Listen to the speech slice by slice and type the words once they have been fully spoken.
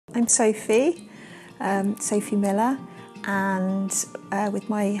I'm Sophie, Sophie Miller, and with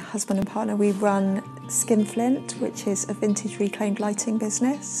my husband and partner we run Skinflint, which is a vintage reclaimed lighting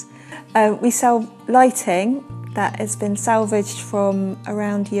business. We sell lighting that has been salvaged from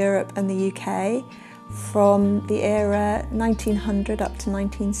around Europe and the UK from the era 1900 up to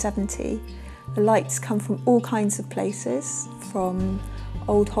 1970. The lights come from all kinds of places, from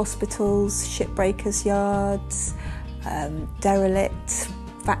old hospitals, shipbreakers' yards, derelict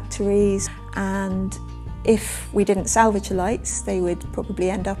factories, and if we didn't salvage the lights they would probably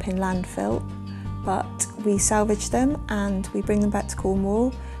end up in landfill, but we salvage them and we bring them back to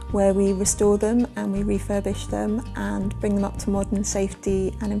Cornwall where we restore them and we refurbish them and bring them up to modern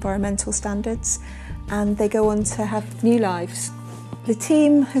safety and environmental standards, and they go on to have new lives. The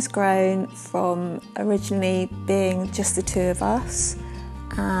team has grown from originally being just the two of us,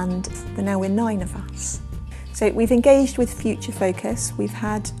 and now we're 9 of us. So we've engaged with Future Focus. We've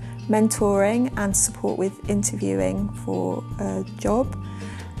had mentoring and support with interviewing for a job,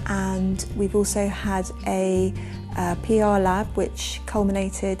 and we've also had a PR lab which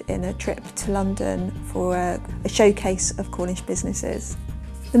culminated in a trip to London for a showcase of Cornish businesses.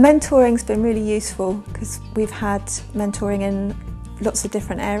 The mentoring's been really useful because we've had mentoring in lots of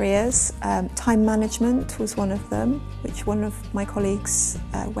different areas. Time management was one of them, which one of my colleagues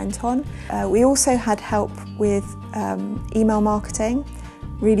went on. We also had help with email marketing,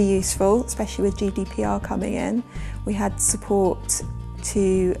 really useful, especially with GDPR coming in. We had support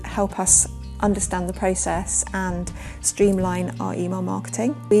to help us understand the process and streamline our email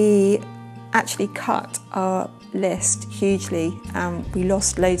marketing. We actually cut our list hugely and we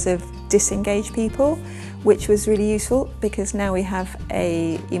lost loads of disengaged people, which was really useful because now we have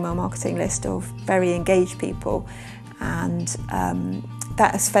an email marketing list of very engaged people, and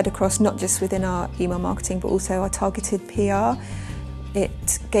that has fed across not just within our email marketing but also our targeted PR.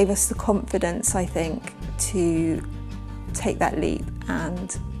 It gave us the confidence, I think, to take that leap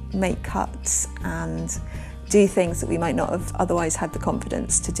and make cuts and do things that we might not have otherwise had the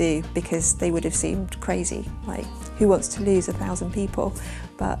confidence to do because they would have seemed crazy. Like, who wants to lose 1,000 people?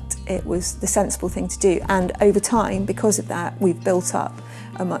 But it was the sensible thing to do, and over time, because of that, we've built up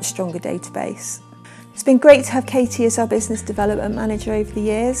a much stronger database. It's been great to have Katie as our business development manager over the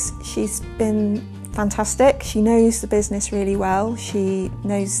years. She's been fantastic. She knows the business really well. She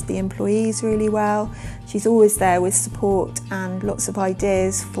knows the employees really well. She's always there with support and lots of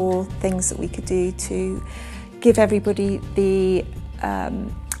ideas for things that we could do to give everybody the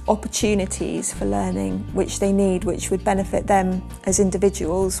opportunities for learning which they need, which would benefit them as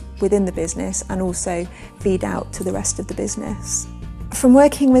individuals within the business and also feed out to the rest of the business. From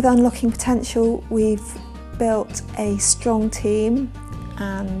working with Unlocking Potential, we've built a strong team,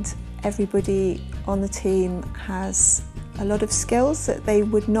 and everybody on the team has a lot of skills that they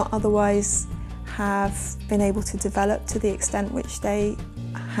would not otherwise have been able to develop to the extent which they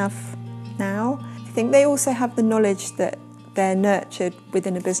have now. I think they also have the knowledge that they're nurtured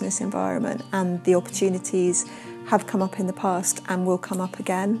within a business environment and the opportunities have come up in the past and will come up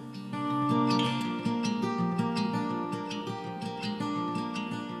again.